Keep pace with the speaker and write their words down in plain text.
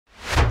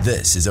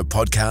This is a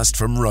podcast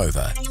from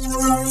Rover. Now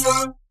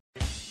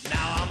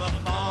I'm a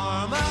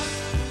farmer,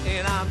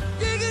 and I'm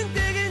digging.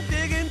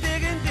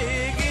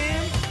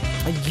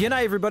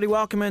 G'day everybody,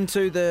 welcome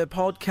into the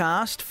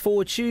podcast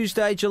for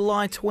Tuesday,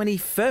 July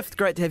 25th.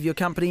 Great to have your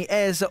company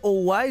as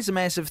always. A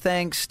massive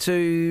thanks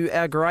to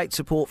our great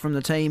support from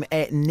the team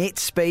at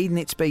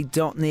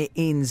netspeed.net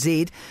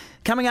NZ.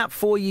 Coming up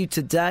for you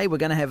today, we're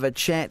going to have a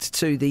chat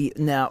to the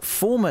now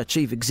former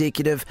Chief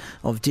Executive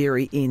of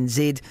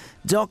DairyNZ,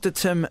 Dr.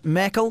 Tim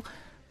Mackle.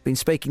 Been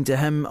speaking to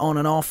him on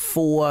and off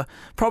for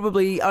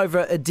probably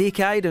over a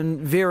decade in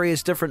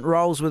various different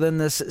roles within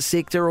this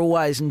sector.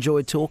 Always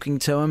enjoyed talking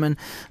to him, and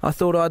I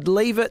thought I'd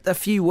leave it a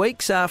few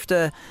weeks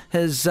after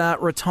his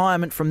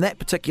retirement from that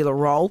particular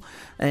role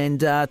and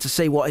to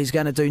see what he's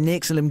going to do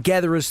next and let him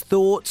gather his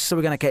thoughts. So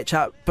we're going to catch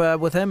up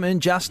with him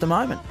in just a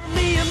moment.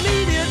 Me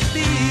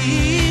immediately,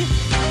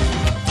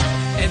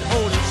 and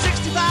holding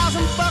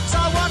 $60,000,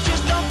 I watch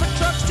his dumper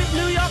trucks tip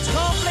New York's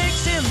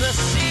cornflakes in the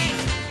sea.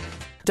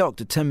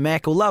 Dr. Tim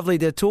Mackle, lovely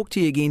to talk to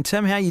you again.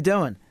 Tim, how you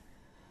doing?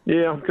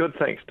 Yeah, I'm good,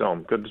 thanks,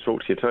 Dom. Good to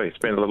talk to you too. It's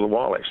been a little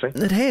while, actually.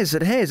 It has.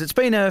 It's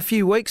been a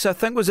few weeks. I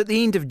think was at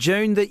the end of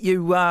June that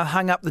you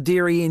hung up the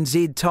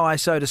DairyNZ tie,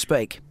 so to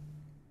speak.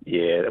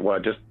 Yeah,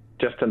 well, just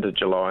into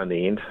July in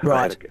the end.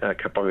 Right. I had a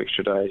couple of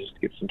extra days to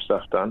get some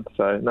stuff done.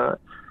 So, no,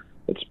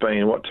 it's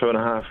been,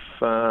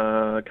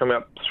 2.5, coming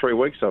up 3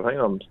 weeks, I think.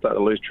 I'm starting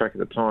to lose track of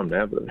the time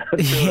now, but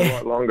it's been a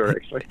lot longer,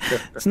 actually.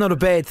 It's not a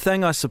bad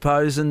thing, I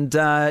suppose. And,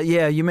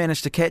 you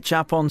managed to catch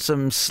up on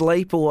some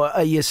sleep, or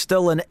are you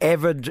still an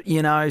avid,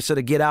 sort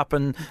of get up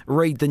and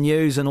read the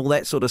news and all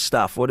that sort of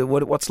stuff?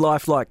 What's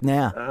life like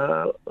now?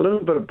 A little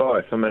bit of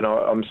both. I mean,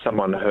 I'm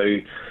someone who...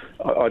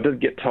 I did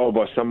get told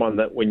by someone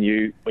that when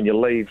you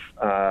leave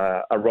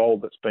a role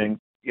that's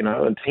been,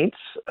 intense,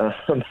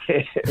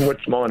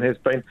 which mine has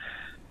been,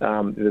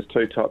 there's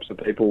two types of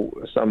people.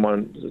 Some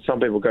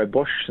people go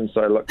bush and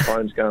say, look,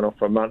 phone's going off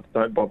for a month,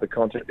 don't bother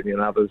contacting me, and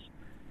others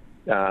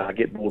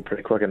get bored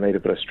pretty quick and need a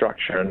bit of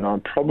structure. And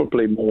I'm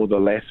probably more the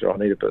latter. I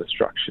need a bit of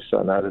structure, so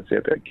I noticed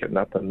about getting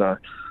up. And I'm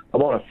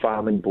on a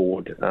farming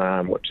board,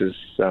 which is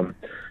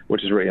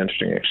really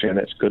interesting, actually, and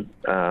that's good.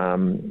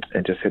 And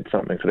just had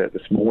something for that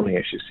this morning,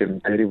 actually, at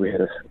 7:30. We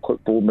had a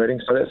quick board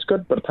meeting, so that's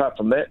good. But apart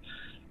from that,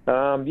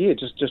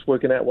 just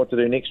working out what to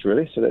do next,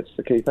 really. So that's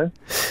the key thing.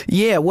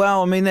 Yeah,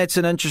 well, I mean, that's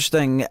an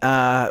interesting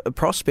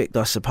prospect,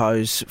 I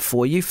suppose,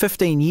 for you.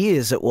 15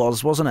 years it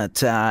was, wasn't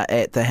it,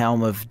 at the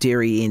helm of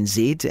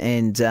DairyNZ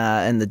and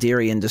in the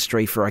dairy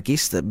industry for, I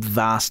guess, the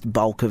vast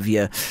bulk of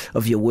your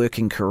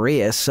working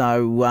career.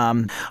 So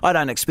I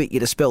don't expect you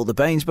to spill the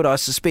beans, but I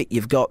suspect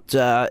you've got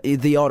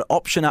the odd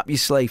option up your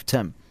sleeve,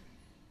 Tim.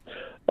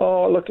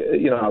 Oh, look,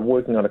 I'm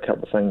working on a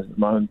couple of things at the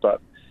moment,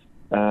 but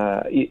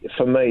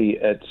for me,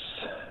 it's,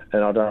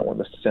 and I don't want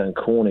this to sound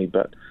corny,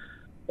 but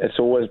it's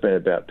always been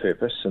about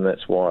purpose, and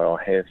that's why I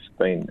have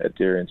been at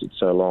DairyNZ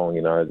so long.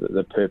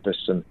 The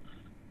purpose and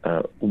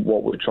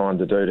what we're trying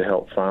to do to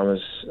help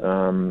farmers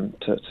to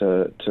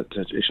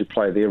actually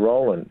play their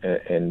role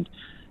and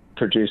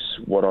produce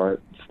what I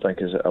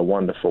think is a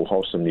wonderful,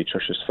 wholesome,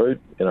 nutritious food.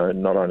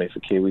 Not only for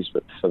Kiwis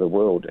but for the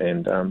world,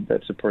 and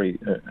that's a pretty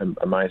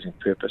amazing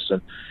purpose.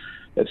 And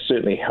it's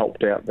certainly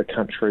helped out the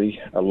country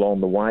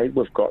along the way.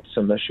 We've got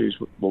some issues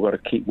we've got to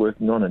keep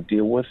working on and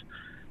deal with.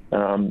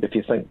 If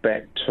you think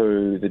back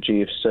to the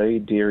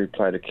GFC, dairy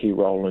played a key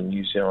role in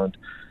New Zealand's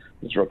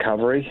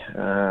recovery,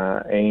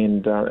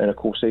 and of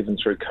course even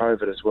through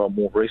COVID as well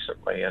more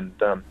recently. And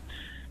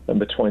in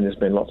between there's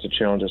been lots of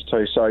challenges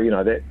too. So,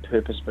 that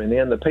purpose has been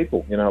there. And the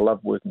people, I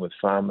love working with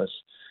farmers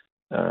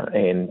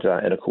and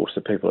of course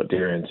the people at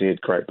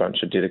DairyNZ, great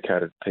bunch of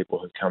dedicated people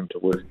who come to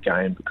work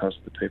again because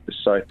of the purpose.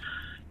 So,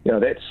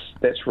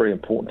 that's really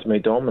important to me,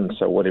 Dom, and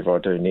so whatever I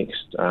do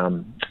next,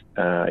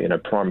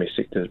 primary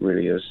sector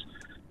really is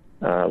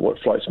what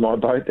floats my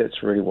boat.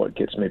 That's really what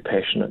gets me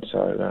passionate,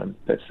 so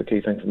that's the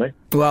key thing for me.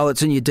 Well,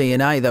 it's in your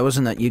DNA though,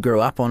 isn't it? You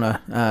grew up on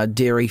a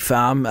dairy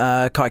farm,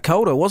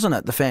 Kaikoura, wasn't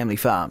it, the family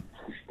farm?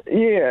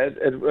 Yeah,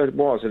 it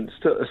was, and it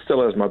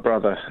still is. My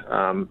brother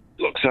runs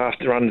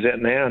that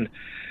now, and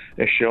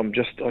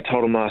actually I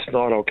told him last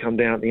night I'll come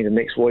down at the end of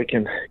next week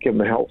and give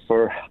him a help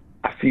for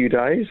a few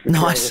days.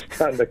 Nice. We're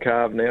starting to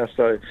carve now,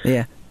 so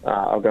yeah,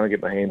 I'm going to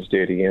get my hands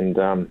dirty and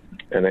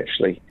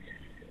actually,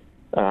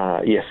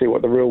 see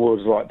what the real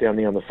world's like down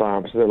there on the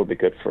farm. So that'll be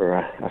good for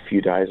a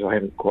few days. I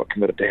haven't quite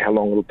committed to how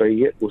long it'll be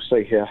yet. We'll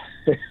see how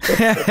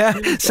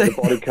the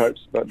body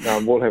copes, but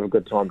we'll have a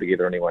good time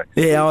together anyway.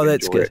 Yeah,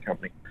 that's good.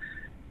 Company.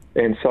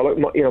 And so,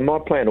 look, my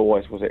plan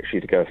always was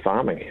actually to go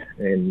farming,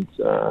 and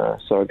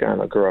so again,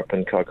 I grew up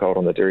in Kaikoura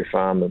on the dairy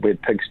farm, and we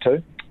had pigs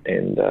too,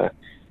 and.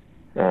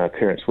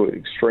 Parents worked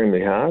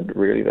extremely hard.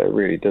 Really, they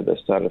really did. They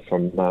started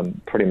from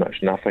pretty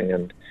much nothing,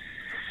 and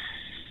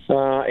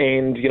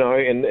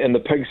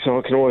the pigs. So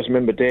I can always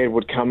remember Dad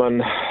would come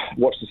in,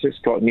 watch the 6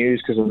 o'clock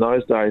news, because in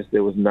those days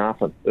there was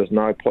nothing. There's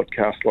no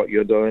podcast like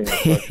you're doing, or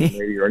social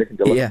media, or anything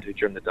to listen to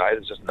during the day.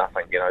 There's just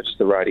nothing. Just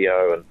the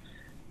radio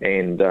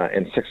and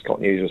 6 o'clock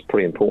news was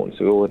pretty important.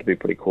 So we all had to be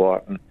pretty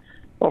quiet. And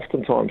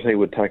oftentimes he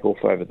would take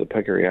off over the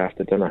piggery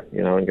after dinner,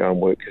 and go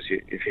and work, because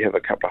if you have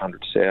a couple of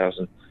hundred sows,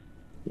 and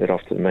that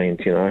often means,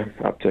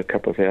 up to a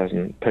couple of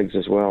thousand pigs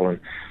as well. And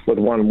with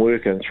one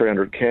worker and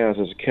 300 cows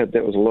as a kid,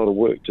 that was a lot of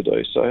work to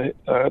do. So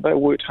they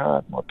worked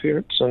hard, my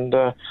parents, and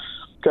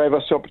gave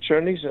us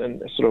opportunities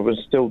and sort of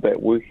instilled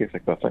that work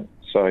ethic, I think.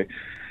 So,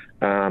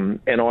 and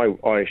I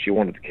actually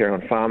wanted to carry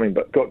on farming,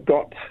 but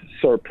got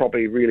sort of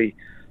probably really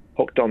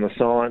hooked on the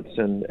science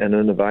and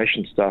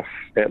innovation stuff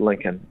at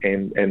Lincoln.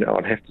 And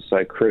I'd have to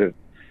say credit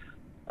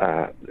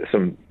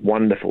some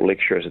wonderful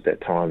lecturers at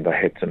that time. They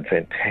had some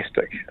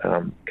fantastic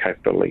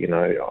capability,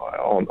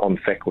 on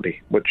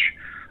faculty, which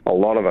a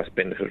lot of us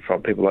benefited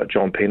from. People like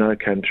John Peno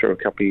came through a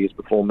couple of years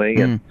before me,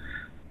 and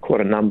quite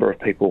a number of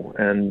people,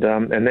 and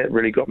that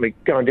really got me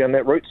going down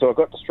that route. So I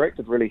got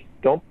distracted, really,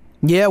 Dom.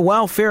 Yeah,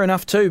 well, fair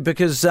enough too,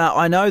 because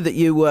I know that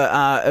you were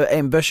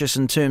ambitious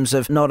in terms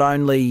of not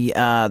only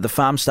the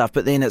farm stuff,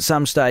 but then at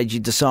some stage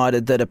you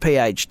decided that a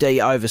PhD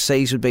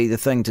overseas would be the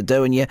thing to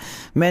do, and you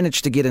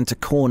managed to get into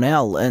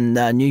Cornell in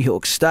New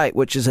York State,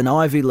 which is an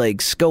Ivy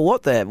League school.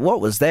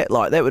 What was that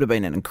like? That would have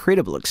been an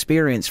incredible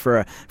experience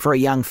for a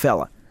young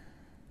fella.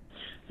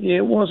 Yeah,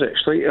 it was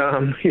actually.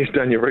 You've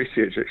done your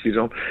research, actually,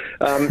 Dom.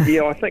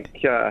 I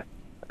think...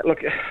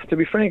 Look, to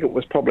be frank, it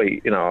was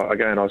probably, again,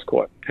 I was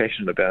quite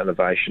passionate about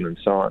innovation and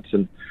science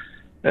and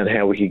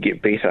how we could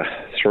get better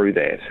through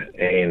that.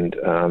 And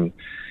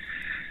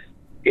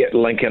at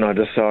Lincoln, I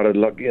decided,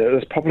 look,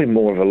 there's probably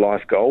more of a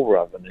life goal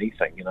rather than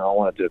anything. I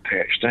want to do a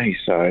PhD.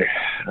 So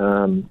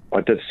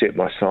I did set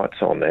my sights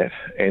on that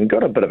and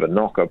got a bit of a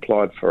knock. I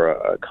applied for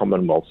a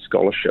Commonwealth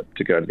scholarship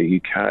to go to the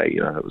UK.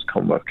 It was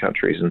Commonwealth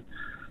countries, and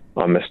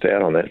I missed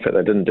out on that. In fact,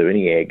 they didn't do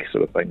any ag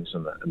sort of things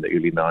in the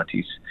early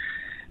 90s.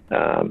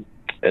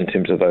 In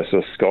terms of those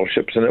sort of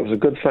scholarships, and it was a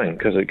good thing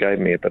because it gave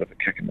me a bit of a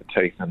kick in the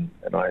teeth, and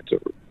I had to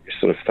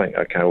sort of think,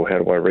 okay, well, how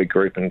do I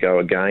regroup and go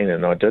again?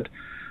 And I did.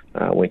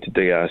 Went to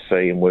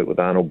DRC and worked with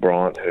Arnold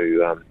Bryant,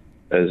 who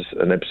is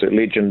an absolute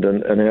legend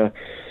in our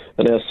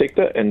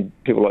sector, and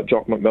people like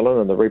Jock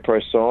McMillan and the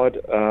repro side.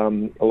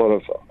 A lot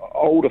of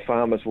older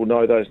farmers will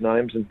know those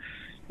names, and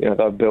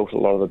they've built a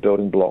lot of the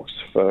building blocks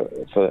for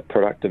the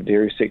productive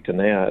dairy sector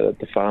now at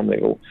the farm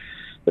level.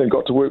 Then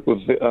got to work with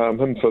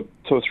him for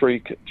 2 or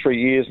 3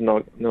 years, and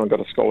then I got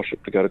a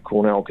scholarship to go to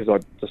Cornell because I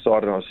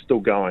decided I was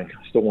still going.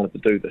 I still wanted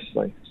to do this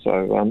thing.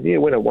 So,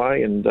 went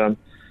away, and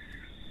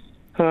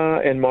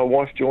my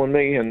wife joined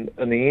me, and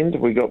in the end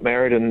we got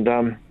married, and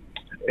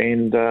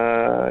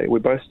we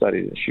both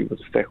studied. She was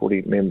a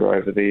faculty member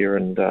over there,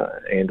 and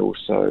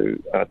also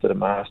did a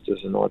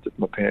master's, and I did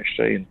my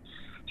PhD. And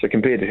so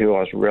compared to her,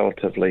 I was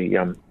relatively...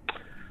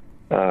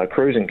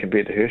 cruising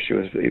compared to her. She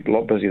was a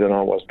lot busier than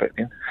I was back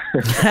then.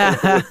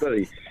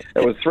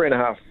 It was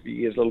 3.5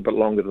 years, a little bit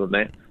longer than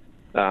that,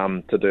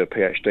 to do a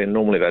PhD. And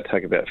normally they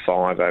take about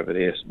 5 over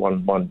there.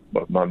 One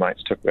of my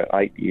mates took about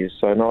 8 years.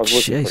 So I was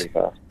working pretty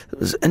fast. It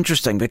was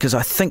interesting because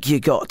I think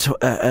you got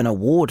an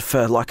award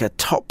for like a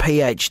top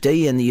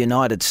PhD in the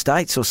United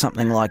States or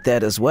something like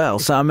that as well.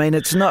 So I mean,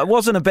 it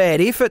wasn't a bad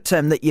effort,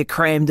 Tim, that you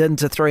crammed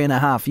into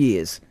 3.5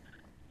 years.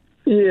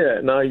 Yeah,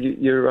 no,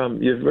 you're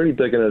really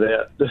digging it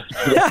out.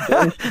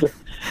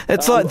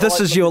 It's like this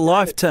is your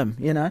life, Tim.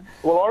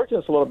 Well, I reckon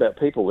it's a lot about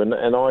people, and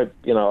I,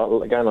 again,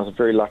 I was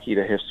very lucky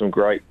to have some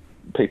great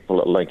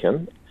people at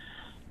Lincoln,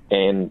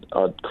 and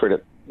I'd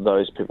credit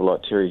those people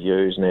like Terry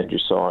Hughes and Andrew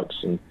Sykes,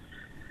 and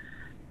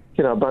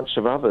a bunch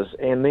of others,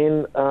 and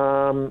then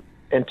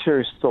and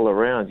Terry's still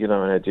around, in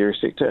our dairy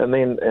sector,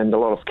 and a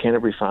lot of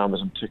Canterbury farmers,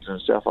 in particular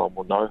in South Island,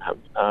 will know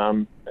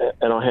him.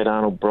 And I had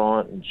Arnold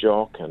Bryant and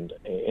Jock, and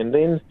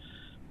then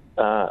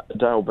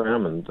Dale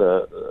Bowman,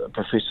 the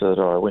professor that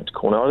I went to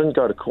Cornell. I didn't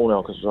go to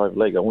Cornell because it was Ivy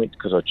League. I went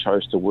because I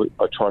tried to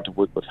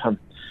work with him,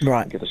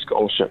 right, and get a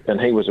scholarship. And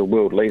he was a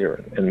world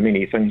leader in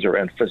many things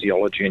around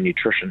physiology and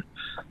nutrition.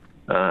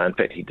 In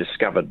fact, he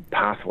discovered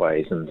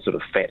pathways and sort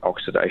of fat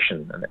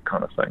oxidation and that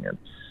kind of thing. And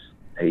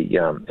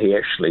he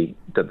actually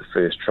did the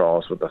first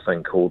trials with a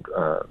thing called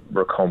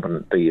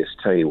recombinant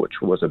BST,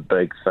 which was a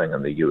big thing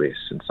in the US.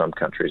 In some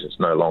countries, it's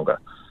no longer.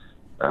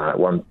 At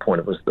one point,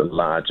 it was the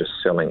largest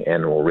selling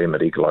animal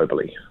remedy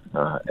globally.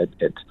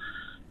 It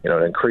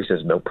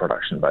increases milk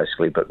production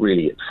basically, but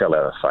really it fell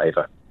out of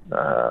favour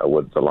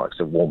with the likes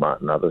of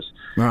Walmart and others.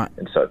 Right.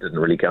 And so it didn't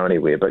really go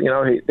anywhere. But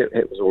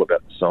it was all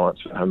about the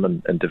science for him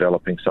and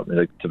developing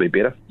something to be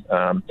better.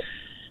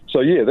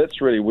 So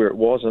that's really where it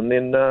was. And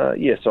then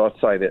so I'd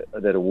say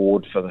that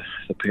award for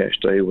the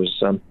PhD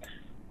was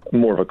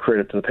more of a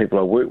credit to the people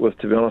I work with,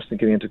 to be honest, and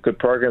getting into a good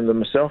program than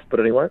myself. But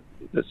anyway,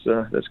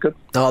 that's good.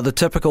 Oh, the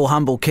typical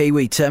humble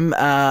Kiwi, Tim.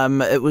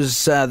 It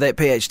was that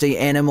PhD,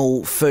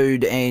 Animal,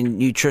 Food and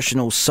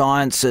Nutritional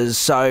Sciences.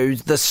 So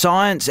the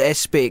science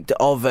aspect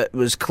of it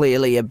was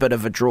clearly a bit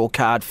of a draw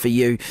card for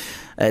you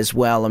as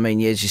well. I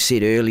mean, as you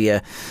said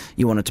earlier,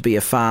 you wanted to be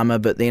a farmer,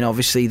 but then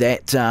obviously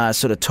that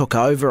sort of took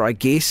over, I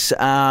guess,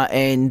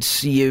 and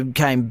you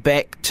came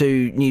back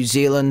to New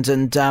Zealand,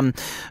 and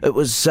it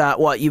was,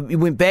 you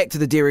went back to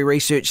the Dairy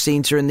Research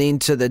Centre and then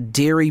to the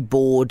Dairy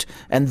Board,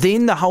 and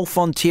then the whole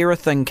Fonterra DAIRA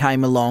thing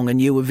came along,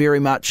 and you were very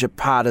much a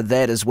part of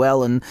that as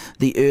well in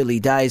the early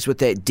days with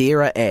that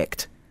DAIRA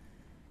Act.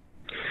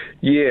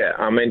 Yeah,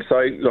 I mean, so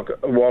look,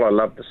 while I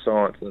love the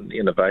science and the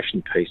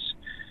innovation piece,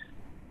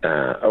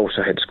 I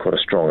also had quite a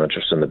strong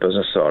interest in the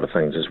business side of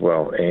things as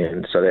well,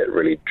 and so that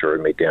really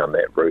drew me down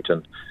that route,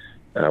 and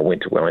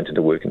went to Wellington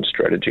to work in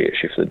strategy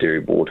actually for the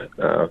Dairy Board.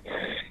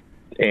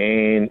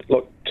 And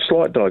look,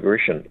 slight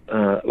digression.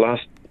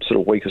 Last sort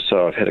of week or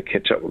so, I've had a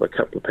catch up with a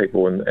couple of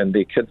people, and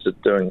their kids are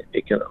doing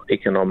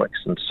economics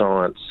and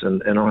science,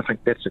 and I think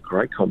that's a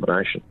great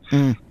combination.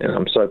 And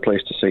I'm so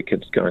pleased to see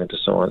kids going into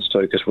science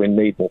too, because we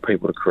need more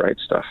people to create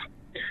stuff.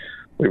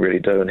 We really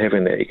do, and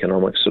having that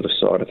economic sort of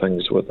side of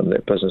things with them,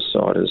 that business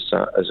side is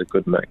a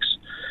good mix.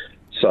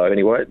 So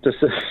anyway,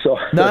 just this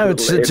side. No,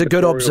 it's a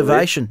good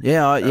observation.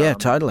 Yeah,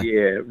 totally.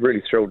 Yeah,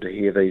 really thrilled to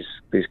hear these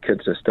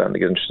kids are starting to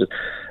get interested.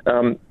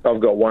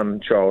 I've got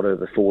one child out of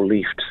the four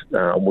left.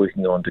 I'm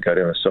working on to go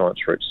down a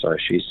science route, so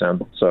she's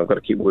so I've got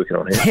to keep working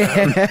on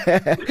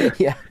her.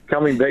 Yeah.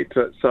 Coming back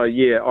to it, so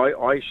yeah,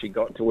 I actually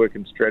got to work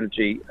in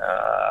strategy.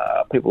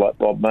 People like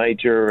Bob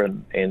Major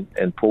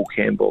and Paul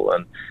Campbell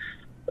and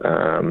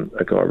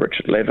a guy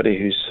Richard Laverty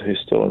who's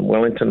still in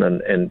Wellington,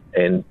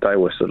 and they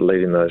were sort of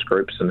leading those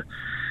groups.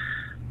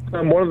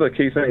 And one of the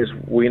key things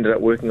we ended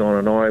up working on,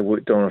 and I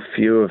worked on a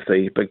few of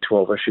the Big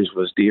 12 issues,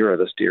 was DAIRA,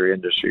 this Dairy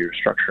Industry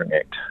Restructuring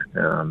Act.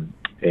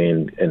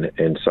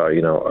 And so,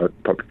 I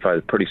probably played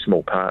a pretty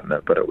small part in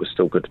it, but it was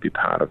still good to be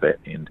part of that.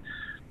 And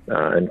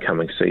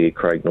incoming CEO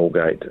Craig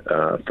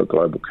Norgate for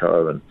Global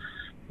Co. and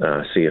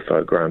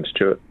CFO Graham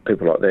Stewart,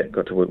 people like that,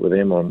 got to work with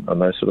them on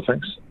those sort of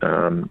things.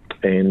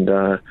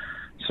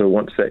 So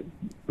once that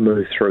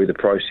moved through the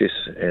process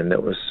and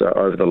that was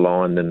over the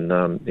line, and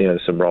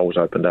some roles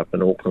opened up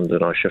in Auckland,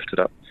 and I shifted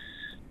up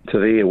to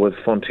there with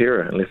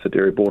Fonterra and left the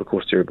Dairy Board. Of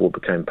course, Dairy Board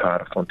became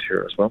part of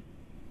Fonterra as well.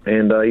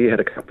 And had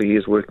a couple of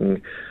years working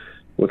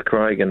with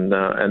Craig, and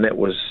that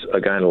was,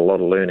 again, a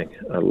lot of learning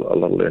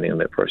in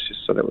that process,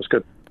 so that was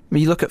good.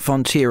 You look at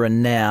Fonterra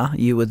now,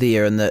 you were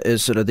there in the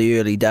sort of the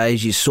early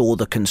days, you saw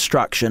the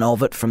construction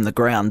of it from the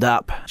ground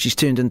up. She's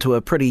turned into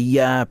a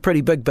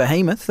pretty big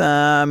behemoth,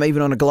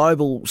 even on a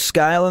global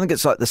scale. I think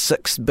it's like the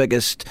 6th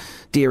biggest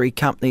dairy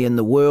company in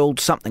the world,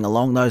 something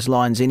along those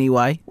lines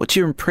anyway. What's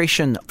your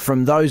impression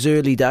from those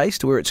early days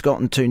to where it's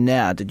gotten to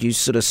now? Did you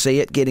sort of see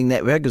it getting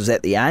that big? Was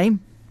that the aim?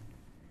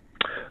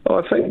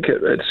 I think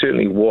it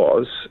certainly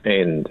was,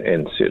 and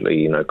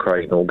certainly,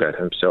 Craig Norgate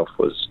himself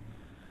was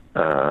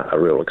a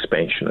real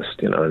expansionist,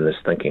 in his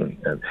thinking,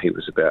 and he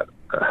was about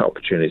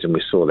opportunities, and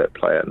we saw that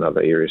play out in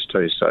other areas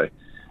too. So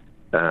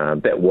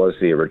that was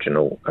the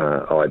original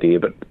idea,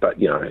 but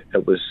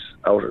it was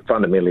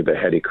fundamentally about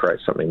how do you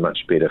create something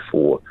much better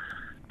for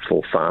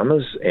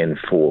farmers and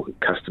for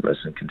customers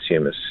and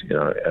consumers,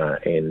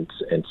 and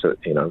so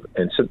it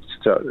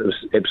was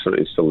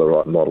absolutely still the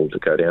right model to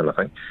go down, I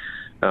think.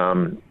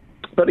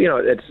 But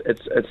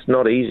it's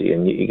not easy,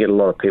 and you get a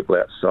lot of people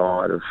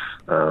outside of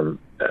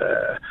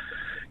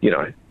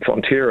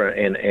Fonterra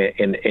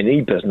and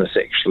any business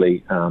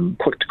actually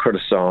quick to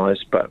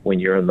criticise, but when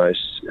you're in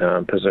those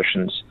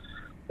positions,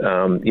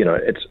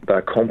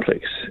 they're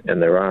complex, and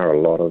there are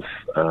a lot of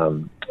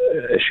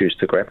issues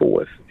to grapple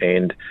with,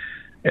 and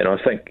I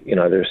think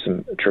there's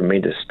some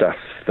tremendous stuff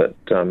that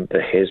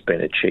has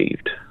been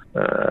achieved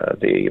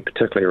there,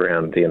 particularly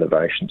around the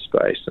innovation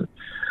space and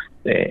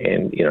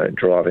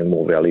driving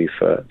more value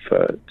for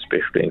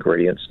specialty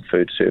ingredients and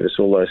food service,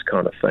 all those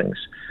kind of things.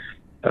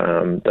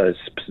 There's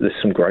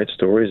some great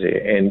stories there,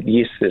 and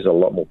yes, there's a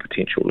lot more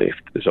potential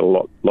left. There's a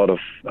lot of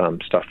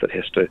stuff that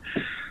has to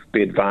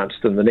be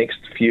advanced in the next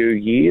few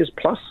years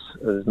plus.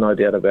 There's no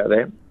doubt about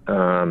that.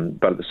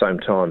 But at the same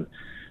time,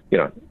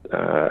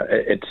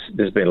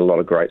 there's been a lot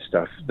of great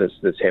stuff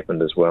that's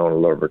happened as well, and a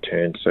lot of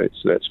returns. So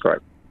that's great.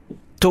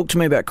 Talk to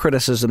me about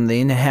criticism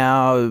then.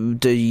 How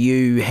do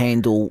you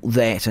handle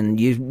that?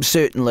 And you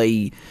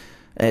certainly,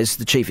 as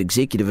the Chief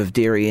Executive of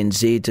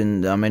DairyNZ,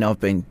 and I mean, I've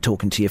been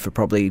talking to you for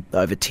probably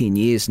over 10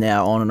 years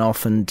now, on and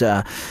off, and,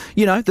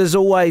 there's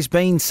always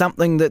been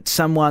something that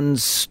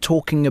someone's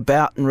talking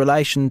about in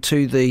relation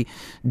to the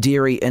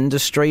dairy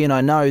industry, and I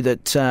know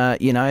that,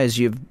 as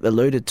you've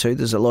alluded to,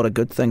 there's a lot of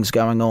good things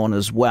going on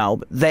as well.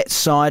 But that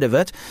side of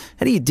it,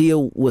 how do you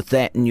deal with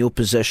that in your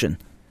position?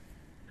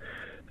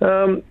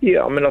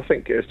 I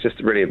think it's just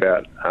really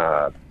about,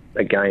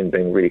 again,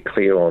 being really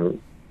clear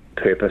on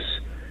purpose.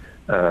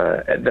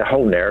 The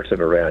whole narrative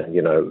around,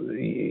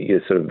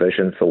 your sort of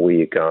vision for where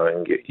you're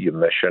going, your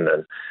mission,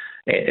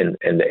 and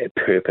that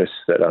purpose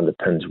that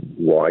underpins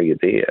why you're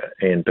there,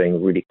 and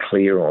being really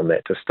clear on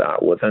that to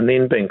start with, and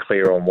then being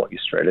clear on what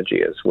your strategy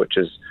is, which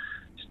is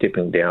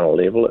stepping down a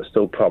level. It's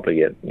still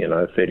probably at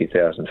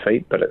 30,000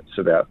 feet, but it's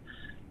about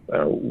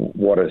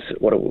what are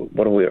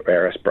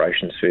our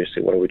aspirations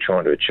firstly, what are we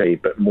trying to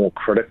achieve, but more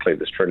critically,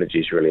 the strategy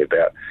is really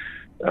about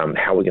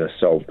how we're going to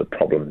solve the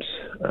problems.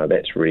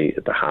 That's really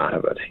at the heart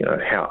of it.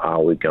 How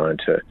are we going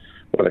to,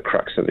 what are the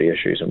crux of the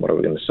issues, and what are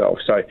we going to solve?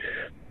 So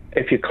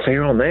if you're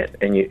clear on that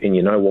and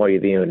you know why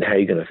you're there and how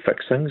you're going to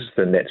fix things,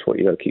 then that's what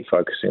you've got to keep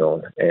focusing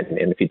on. And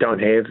if you don't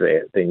have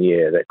that, then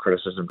that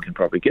criticism can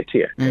probably get to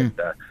you. And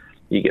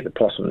you get the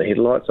possum in the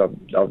headlights.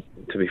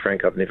 To be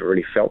frank, I've never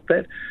really felt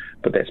that,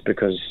 but that's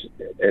because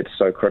it's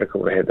so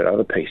critical to have that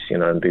other piece,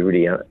 and be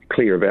really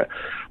clear about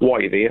why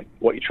you're there,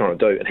 what you're trying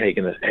to do, and how you're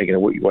going to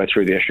work your way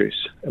through the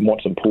issues and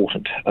what's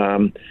important.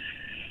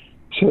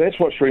 So that's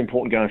what's really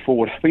important going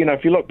forward. But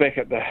if you look back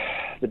at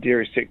the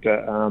dairy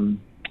sector,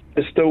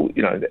 there's still,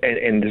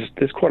 and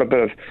there's quite a bit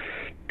of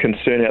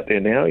concern out there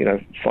now.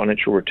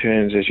 Financial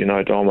returns, as you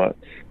know, Dom,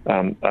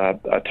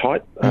 are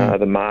tight.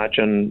 The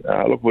margin,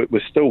 look,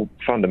 we've still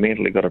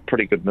fundamentally got a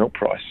pretty good milk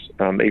price.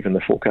 Even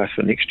the forecast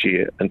for next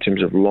year, in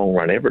terms of long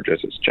run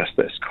averages, it's just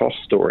this cost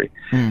story.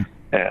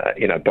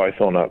 Both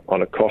on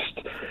a cost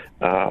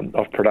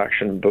of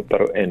production, but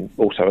and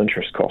also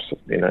interest costs,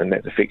 and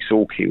that affects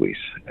all Kiwis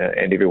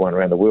and everyone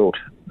around the world,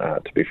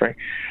 to be frank.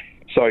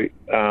 So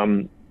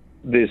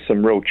there's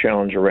some real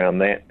challenge around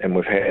that, and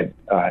we've had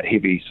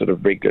heavy sort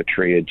of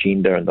regulatory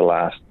agenda in the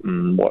last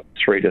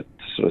 3 to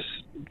sort of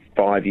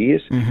 5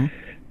 years,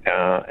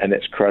 and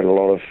that's created a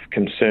lot of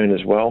concern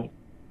as well.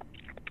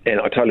 And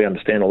I totally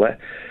understand all that.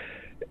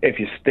 If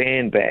you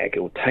stand back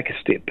or take a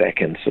step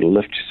back and sort of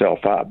lift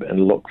yourself up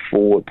and look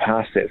forward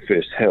past that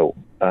first hill,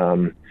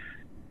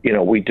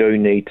 we do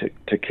need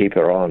to keep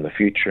our eye on the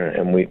future,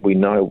 and we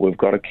know we've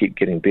got to keep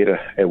getting better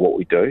at what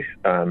we do.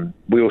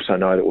 We also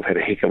know that we've had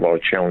a heck of a lot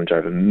of challenge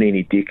over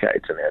many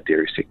decades in our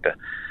dairy sector.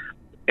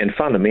 And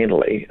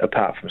fundamentally,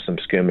 apart from some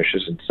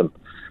skirmishes and some,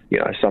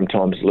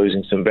 sometimes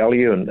losing some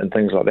value and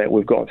things like that,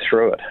 we've got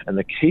through it. And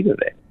the key to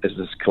that is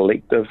this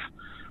collective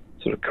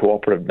sort of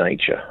cooperative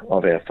nature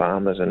of our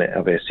farmers and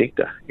of our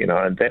sector,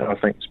 and that, I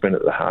think, has been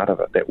at the heart of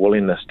it, that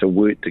willingness to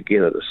work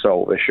together to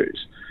solve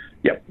issues.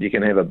 Yep, you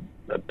can have a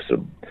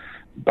sort of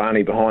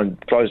Barney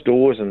behind closed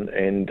doors,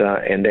 and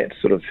that's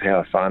sort of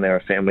how a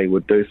whānau family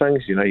would do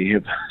things. You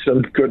have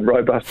some good,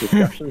 robust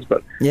discussions, but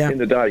at the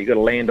end of the day, you've got to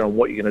land on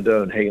what you're going to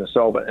do and how you're going to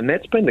solve it. And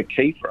that's been the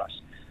key for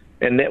us,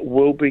 and that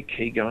will be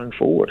key going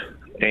forward.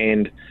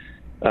 And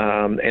so,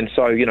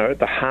 at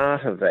the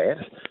heart of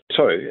that,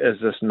 too, is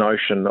this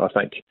notion, I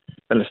think,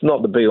 and it's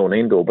not the be-all and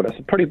end-all, but it's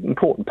a pretty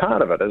important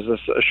part of it, is this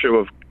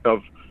issue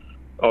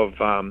of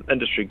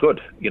industry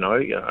good,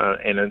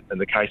 and in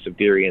the case of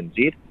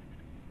DairyNZ,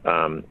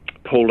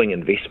 pooling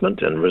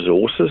investment and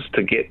resources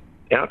to get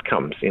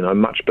outcomes,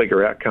 much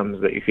bigger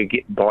outcomes that you could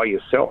get by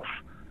yourself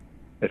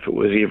if it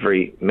was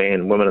every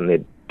man, woman and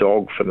their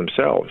dog for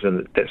themselves.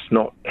 And that's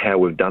not how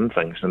we've done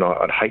things, and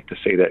I'd hate to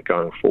see that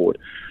going forward.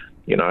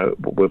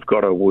 We've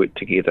got to work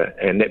together,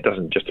 and that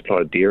doesn't just apply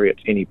to dairy,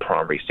 it's any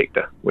primary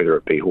sector, whether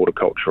it be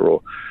horticulture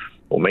or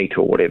meat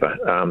or whatever.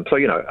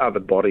 So, other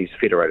bodies,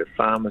 Federated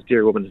Farmers,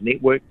 Dairy Women's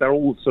Network, they're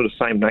all sort of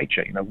same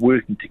nature,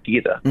 working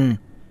together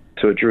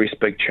to address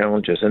big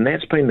challenges. And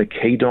that's been the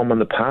key, Dom, in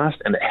the past,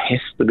 and it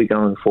has to be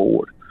going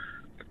forward.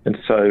 And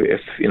so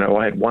if,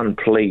 I had one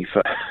plea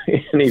for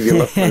any of your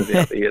listeners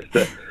out there, it's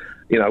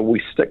that,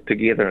 we stick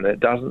together, and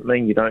it doesn't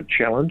mean you don't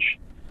challenge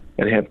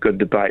and have good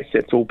debates.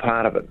 That's all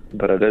part of it.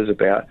 But it is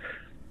about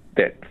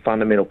that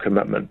fundamental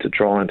commitment to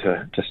trying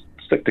to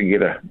stick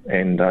together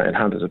and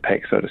hunt as a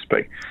pack, so to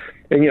speak.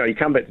 And, you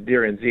come back to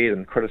DairyNZ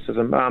and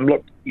criticism.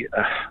 Look,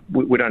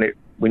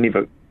 we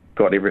never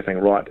got everything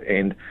right,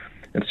 and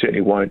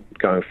certainly won't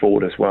going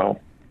forward as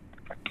well.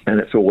 And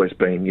it's always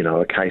been,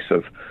 a case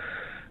of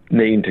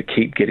needing to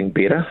keep getting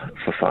better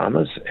for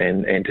farmers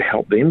and to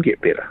help them get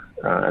better.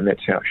 And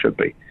that's how it should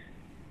be.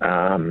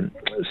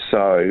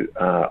 So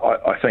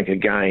I think,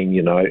 again,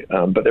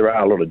 but there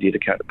are a lot of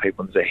dedicated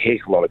people, and there's a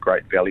heck of a lot of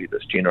great value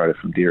that's generated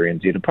from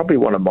DairyNZ. And probably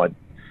one of my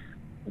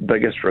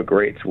biggest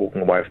regrets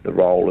walking away from the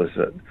role is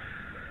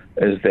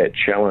that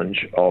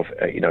challenge of,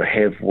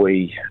 have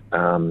we,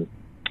 aside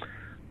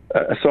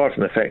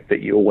from the fact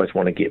that you always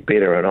want to get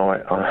better, and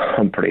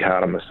I'm pretty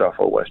hard on myself,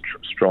 I always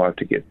strive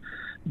to get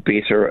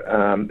better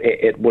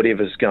at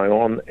whatever's going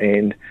on,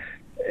 and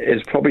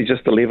it's probably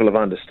just the level of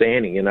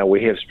understanding.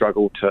 We have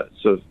struggled to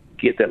sort of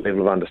get that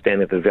level of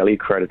understanding of the value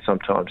created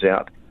sometimes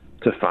out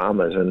to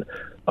farmers. And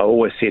I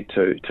always said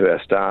to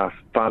our staff,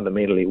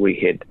 fundamentally, we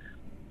had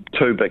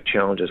two big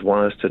challenges.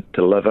 One is to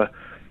deliver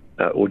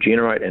or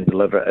generate and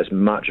deliver as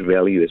much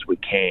value as we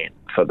can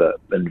for the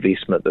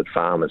investment that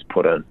farmers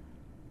put in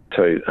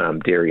to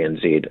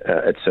DairyNZ.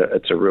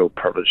 It's a real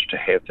privilege to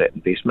have that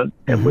investment,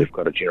 and we've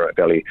got to generate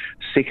value.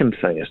 Second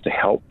thing is to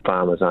help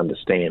farmers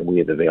understand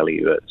where the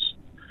value is,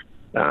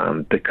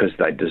 because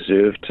they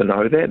deserve to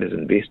know that as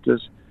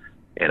investors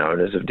and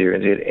owners of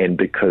DairyNZ, and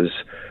because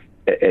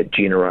it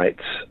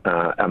generates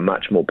a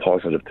much more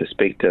positive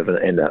perspective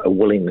and a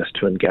willingness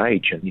to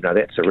engage. And,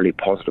 that's a really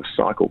positive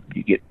cycle.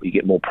 You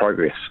get more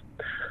progress.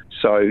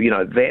 So,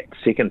 that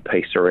second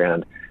piece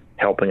around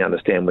helping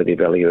understand where their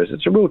value is,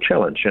 it's a real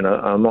challenge. And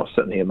I'm not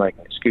sitting here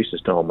making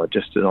excuses, Tom, but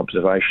just an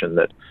observation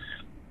that,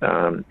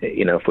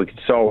 if we could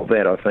solve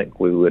that, I think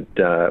we'd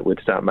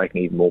start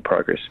making even more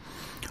progress.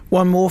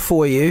 One more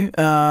for you.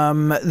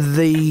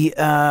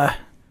 The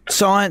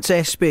science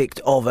aspect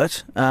of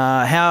it,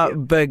 how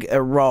big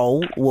a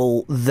role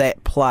will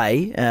that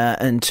play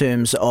in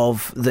terms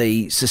of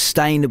the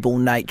sustainable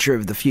nature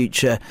of the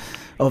future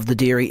of the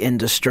dairy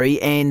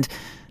industry? And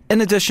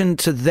in addition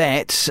to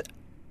that,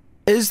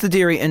 is the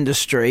dairy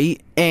industry,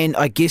 and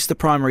I guess the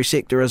primary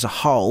sector as a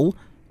whole,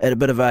 at a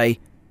bit of a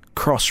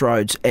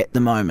crossroads at the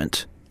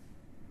moment?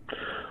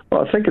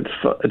 Well, I think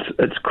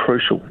it's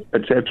crucial.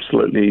 It's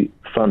absolutely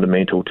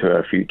fundamental to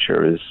our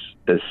future is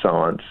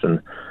science and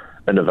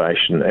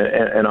innovation.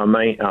 And I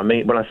mean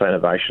when I say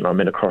innovation, I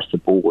mean across the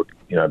board.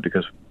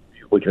 Because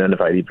we can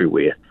innovate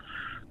everywhere.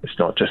 It's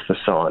not just the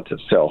science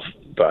itself,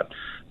 but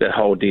that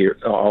whole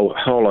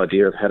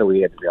idea of how do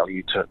we add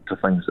value to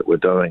things that we're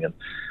doing,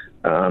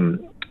 and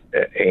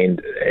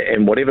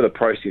whatever the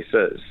process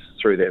is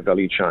through that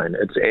value chain,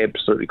 it's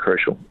absolutely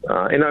crucial.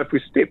 If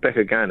we step back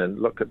again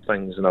and look at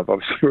things, and I've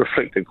obviously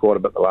reflected quite a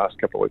bit the last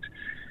couple of weeks,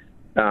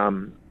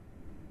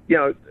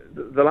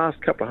 the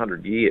last couple of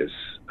 100 years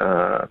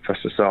for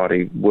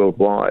society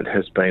worldwide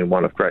has been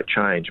one of great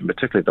change, and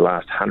particularly the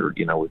last 100,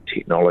 with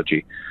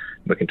technology.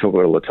 We can talk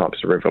about all the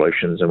types of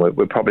revolutions, and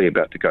we're probably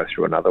about to go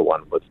through another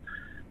one with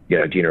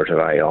generative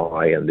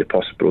AI and the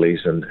possibilities,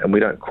 and we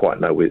don't quite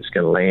know where it's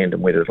going to land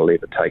and whether it'll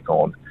ever take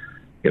on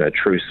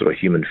true sort of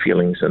human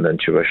feelings and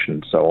intuition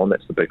and so on.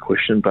 That's the big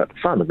question. But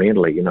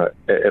fundamentally,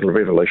 it'll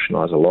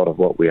revolutionise a lot of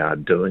what we are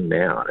doing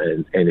now.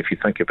 And if you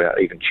think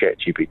about even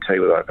ChatGPT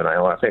with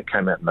OpenAI, I think it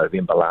came out in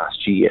November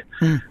last year,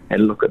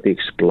 and look at the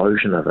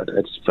explosion of it.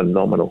 It's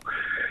phenomenal.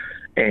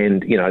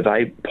 And,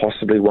 they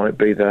possibly won't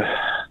be the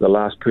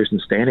last person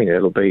standing.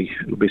 It'll be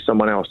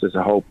someone else. There's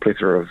a whole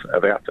plethora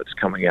of outfits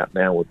coming out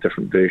now with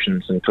different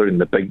versions, including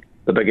the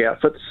big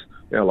outfits,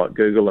 like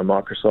Google and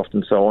Microsoft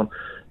and so on.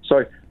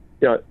 So,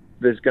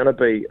 there's going to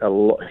be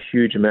a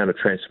huge amount of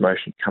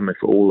transformation coming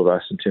for all of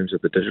us in terms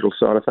of the digital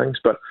side of things,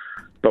 but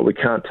we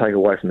can't take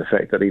away from the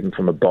fact that even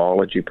from a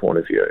biology point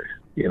of view,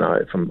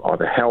 from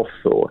either health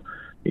or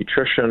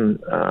nutrition,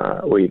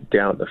 or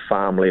down at the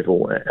farm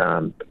level,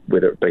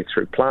 whether it be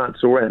through plants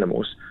or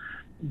animals,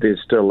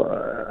 there's still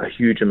a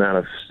huge amount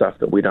of stuff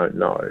that we don't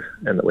know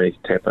and that we need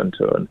to tap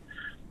into. And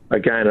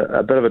again,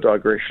 a bit of a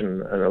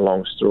digression and a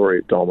long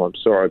story, Dom, I'm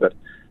sorry, but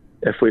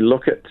if we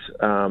look at,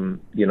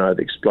 the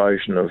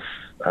explosion of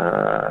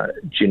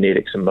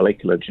genetics and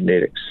molecular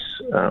genetics,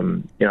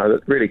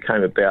 that really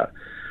came about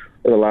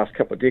in the last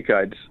couple of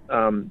decades,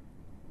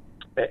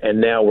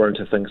 and now we're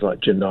into things like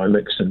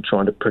genomics and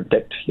trying to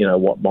predict,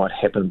 what might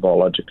happen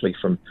biologically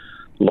from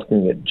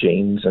looking at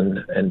genes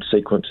and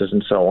sequences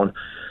and so on.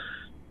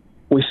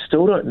 We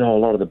still don't know a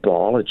lot of the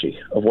biology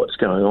of what's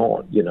going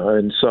on,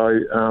 and so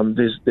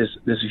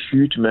there's a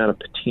huge amount of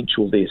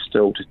potential there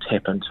still to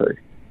tap into.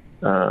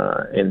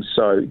 And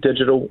so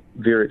digital,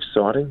 very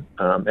exciting,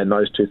 and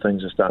those two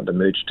things are starting to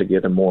merge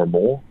together more and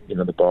more,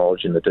 the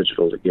biology and the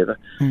digital together.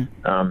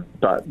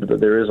 But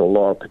there is a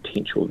lot of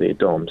potential there,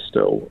 Dom,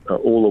 still,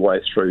 all the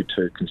way through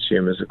to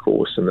consumers, of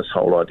course, and this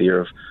whole idea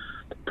of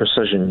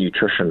precision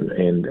nutrition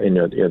and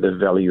the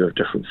value of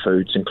different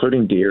foods,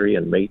 including dairy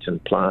and meat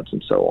and plants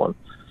and so on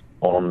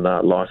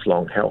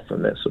lifelong health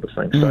and that sort of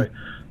thing. So,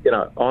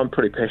 I'm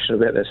pretty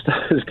passionate about that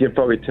stuff, as you can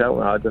probably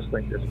tell. I just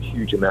think there's a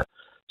huge amount.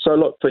 So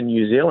look, for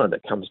New Zealand,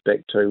 it comes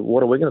back to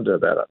what are we going to do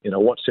about it?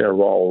 What's our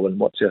role and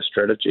what's our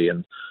strategy?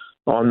 And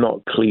I'm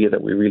not clear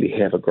that we really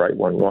have a great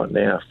one right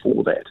now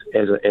for that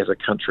as a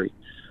country.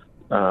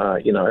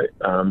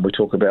 We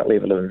talk about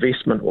level of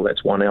investment. Well,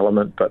 that's one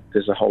element, but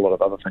there's a whole lot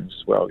of other things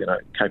as well.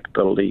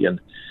 Capability and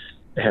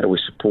how do we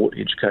support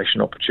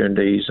education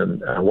opportunities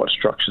and what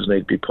structures need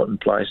to be put in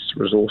place,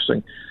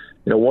 resourcing.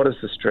 What is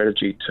the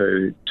strategy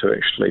to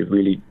actually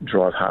really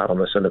drive hard on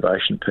this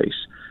innovation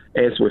piece,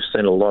 as we've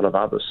seen a lot of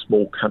other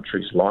small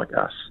countries like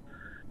us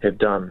have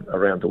done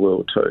around the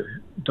world too,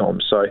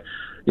 Dom. So,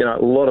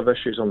 a lot of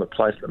issues on the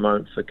plate at the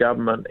moment for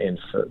government and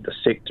for the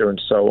sector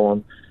and so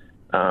on.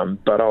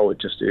 But I would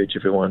just urge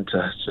everyone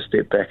to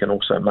step back and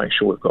also make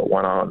sure we've got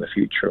one eye on the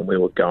future and where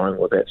we're going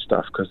with that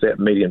stuff, because that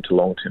medium to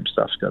long-term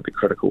stuff is going to be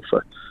critical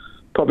for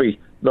probably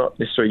not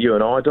necessarily you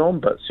and I, Dom,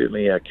 but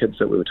certainly our kids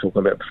that we were talking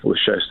about before the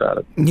show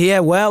started.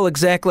 Yeah, well,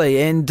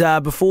 exactly. And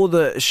before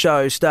the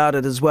show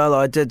started as well,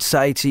 I did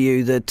say to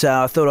you that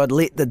I thought I'd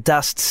let the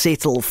dust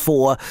settle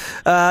for,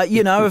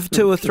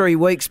 2 or 3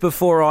 weeks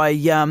before I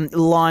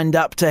lined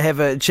up to have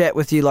a chat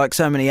with you like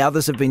so many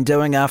others have been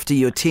doing after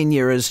your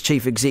tenure as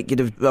Chief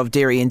Executive of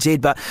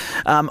DairyNZ. But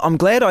I'm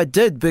glad I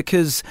did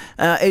because,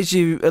 as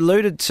you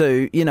alluded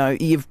to,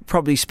 you've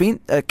probably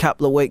spent a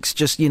couple of weeks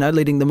just,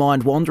 letting the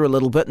mind wander a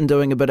little bit and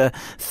doing a bit of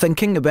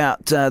thinking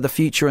about the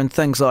future and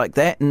things like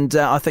that, and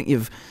I think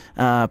you've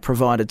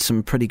provided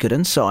some pretty good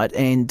insight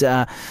and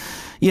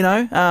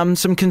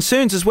some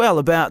concerns as well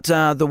about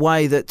the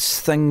way that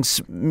things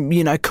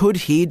could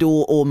head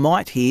or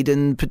might head,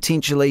 and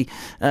potentially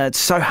it's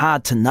so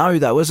hard to know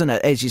though, isn't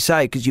it, as you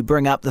say, because you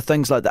bring up the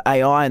things like the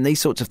AI and these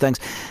sorts of things.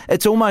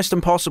 It's almost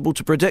impossible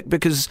to predict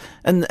because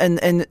in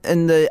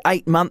the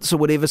 8 months or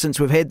whatever since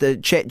we've had the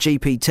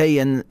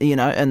ChatGPT and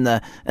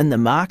in the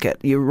market,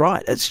 you're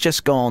right, it's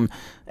just gone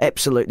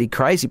absolutely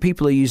crazy.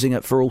 People are using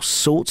it for all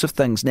sorts of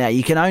things now.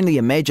 You can only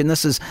imagine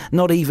this is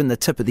not even the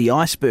tip of the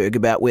iceberg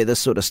about where this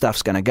sort of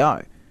stuff's going to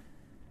go.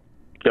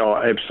 Oh,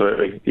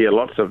 absolutely. Yeah,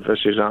 lots of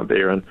issues aren't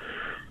there,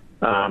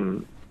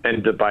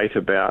 and debate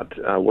about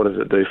what does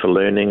it do for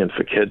learning and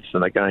for kids.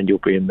 And again, you'll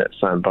be in that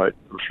same boat,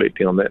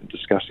 reflecting on that and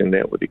discussing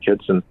that with your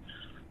kids. And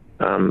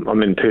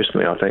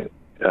personally, I think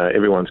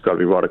everyone's got to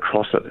be right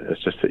across it.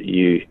 It's just that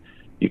you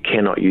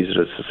cannot use it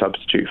as a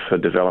substitute for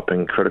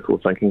developing critical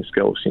thinking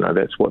skills.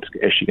 That's what's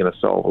actually going to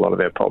solve a lot of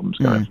our problems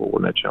going forward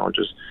and our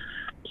challenges.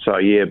 So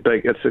yeah,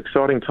 it's an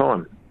exciting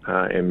time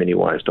in many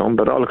ways, Dom.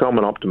 But look, I'm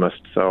an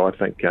optimist, so I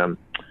think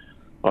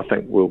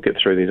we'll get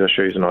through these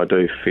issues, and I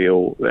do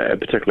feel that,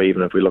 particularly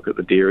even if we look at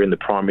the dairy and the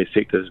primary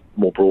sectors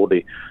more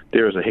broadly,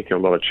 there is a heck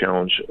of a lot of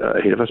challenge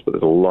ahead of us, but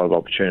there's a lot of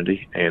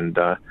opportunity, and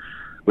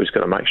we've just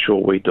got to make sure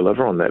we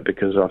deliver on that,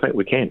 because I think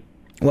we can.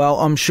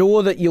 Well, I'm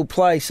sure that you'll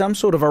play some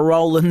sort of a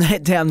role in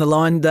that down the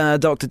line,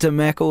 Dr. Tim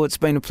Mackle. It's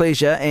been a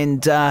pleasure,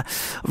 and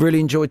I've really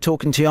enjoyed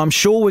talking to you. I'm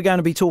sure we're going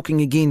to be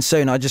talking again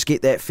soon. I just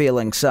get that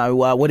feeling. So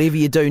whatever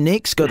you do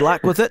next, good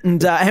luck with it,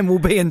 and we'll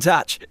be in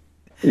touch.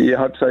 Yeah, I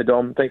hope so,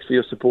 Dom. Thanks for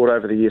your support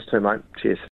over the years too, mate. Cheers.